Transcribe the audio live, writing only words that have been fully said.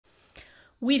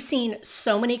We've seen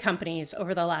so many companies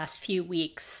over the last few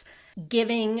weeks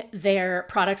giving their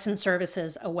products and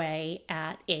services away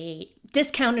at a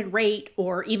discounted rate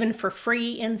or even for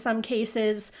free in some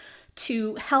cases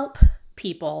to help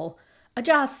people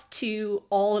adjust to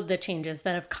all of the changes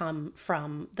that have come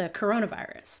from the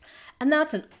coronavirus. And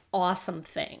that's an awesome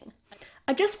thing.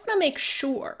 I just want to make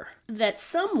sure that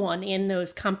someone in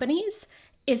those companies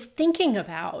is thinking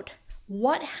about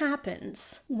what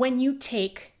happens when you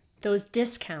take those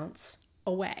discounts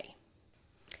away.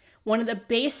 One of the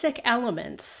basic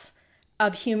elements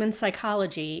of human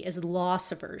psychology is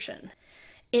loss aversion.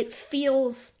 It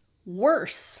feels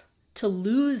worse to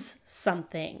lose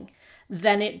something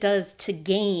than it does to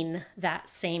gain that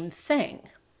same thing.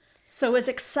 So as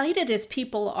excited as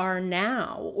people are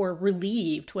now, or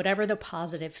relieved, whatever the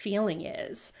positive feeling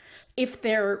is, if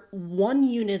they're 1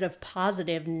 unit of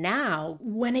positive now,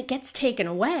 when it gets taken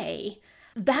away,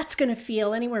 that's going to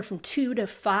feel anywhere from 2 to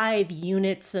 5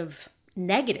 units of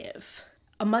negative,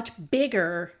 a much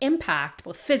bigger impact,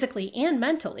 both physically and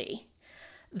mentally,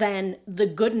 than the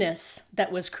goodness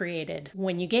that was created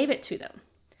when you gave it to them.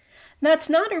 That's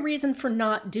not a reason for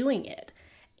not doing it.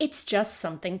 It's just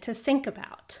something to think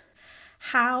about.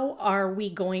 How are we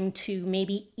going to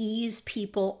maybe ease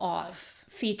people off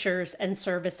features and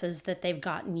services that they've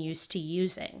gotten used to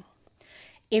using?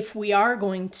 If we are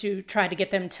going to try to get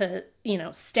them to,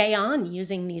 stay on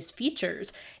using these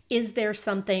features, is there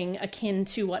something akin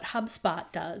to what HubSpot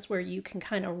does where you can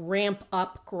kind of ramp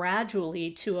up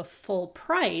gradually to a full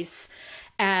price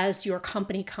as your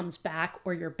company comes back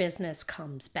or your business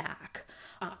comes back?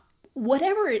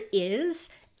 Whatever it is,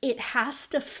 it has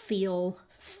to feel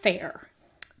fair,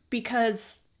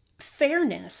 because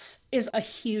fairness is a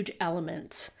huge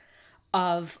element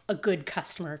of a good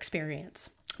customer experience.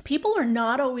 People are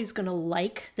not always going to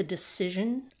like the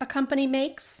decision a company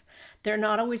makes. They're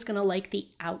not always going to like the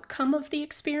outcome of the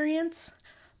experience.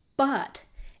 But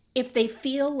if they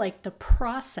feel like the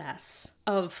process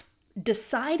of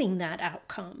deciding that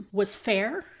outcome was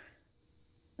fair,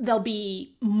 they'll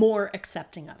be more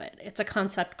accepting of it. It's a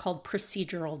concept called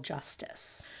procedural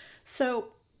justice.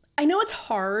 So I know it's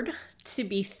hard to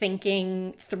be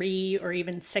thinking 3 or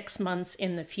even 6 months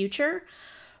in the future,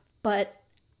 but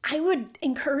I would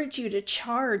encourage you to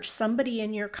charge somebody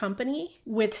in your company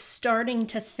with starting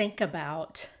to think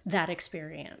about that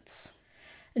experience.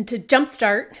 And to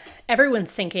jumpstart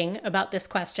everyone's thinking about this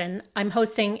question, I'm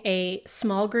hosting a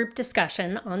small group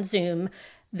discussion on Zoom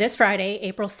this Friday,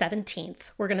 April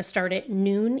 17th. We're going to start at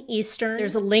noon Eastern.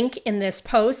 There's a link in this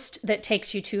post that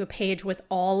takes you to a page with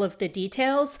all of the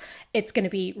details. It's going to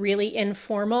be really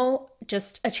informal,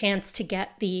 just a chance to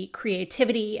get the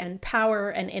creativity and power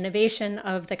and innovation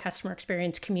of the customer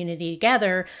experience community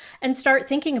together and start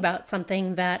thinking about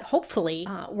something that hopefully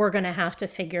we're going to have to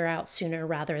figure out sooner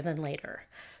rather than later.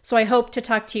 So I hope to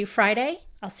talk to you Friday.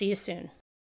 I'll see you soon.